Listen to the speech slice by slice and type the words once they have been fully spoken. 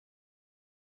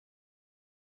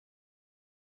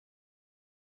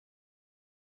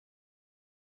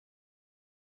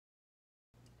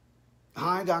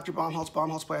Hi, Dr. Baumholtz,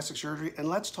 Baumholtz Plastic Surgery, and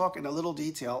let's talk in a little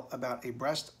detail about a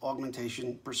breast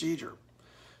augmentation procedure.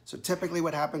 So typically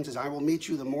what happens is I will meet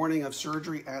you the morning of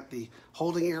surgery at the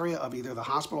holding area of either the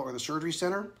hospital or the surgery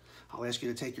center. I'll ask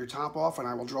you to take your top off and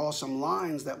I will draw some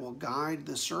lines that will guide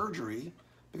the surgery,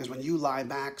 because when you lie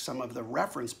back, some of the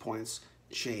reference points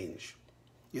change.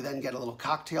 You then get a little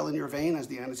cocktail in your vein, as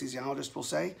the anesthesiologist will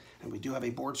say, and we do have a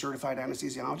board-certified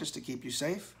anesthesiologist to keep you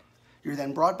safe. You're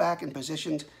then brought back and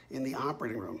positioned in the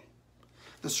operating room.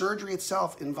 The surgery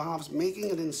itself involves making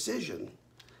an incision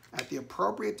at the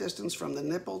appropriate distance from the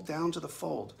nipple down to the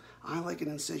fold. I like an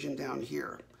incision down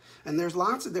here. And there's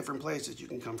lots of different places. You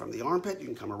can come from the armpit, you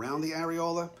can come around the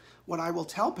areola. What I will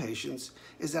tell patients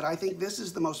is that I think this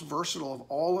is the most versatile of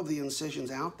all of the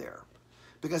incisions out there,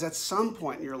 because at some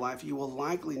point in your life you will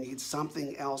likely need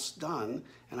something else done,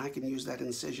 and I can use that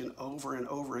incision over and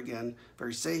over again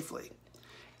very safely.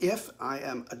 If I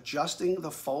am adjusting the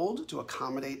fold to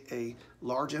accommodate a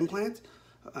large implant,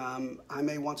 I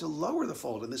may want to lower the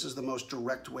fold, and this is the most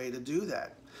direct way to do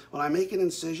that. When I make an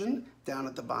incision down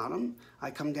at the bottom, I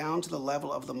come down to the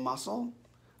level of the muscle.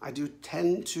 I do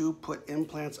tend to put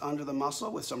implants under the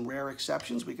muscle, with some rare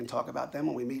exceptions. We can talk about them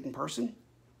when we meet in person.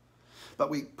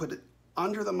 But we put it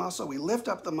under the muscle, we lift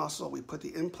up the muscle, we put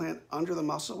the implant under the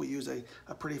muscle. We use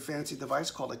a pretty fancy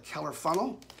device called a Keller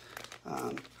funnel.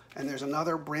 And there's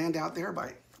another brand out there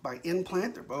by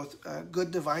Implant. They're both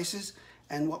good devices.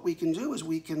 And what we can do is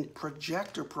we can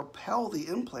project or propel the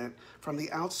implant from the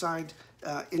outside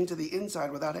into the inside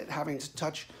without it having to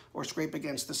touch or scrape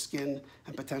against the skin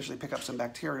and potentially pick up some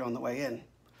bacteria on the way in.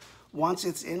 Once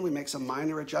it's in, we make some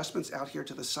minor adjustments out here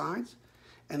to the sides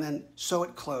and then sew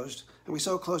it closed. And we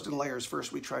sew it closed in layers.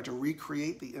 First, we try to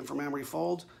recreate the inframammary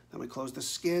fold. Then we close the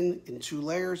skin in 2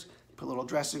 layers, put a little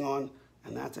dressing on,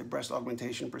 and that's a breast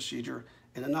augmentation procedure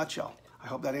in a nutshell. I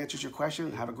hope that answers your question,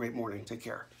 and have a great morning. Take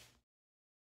care.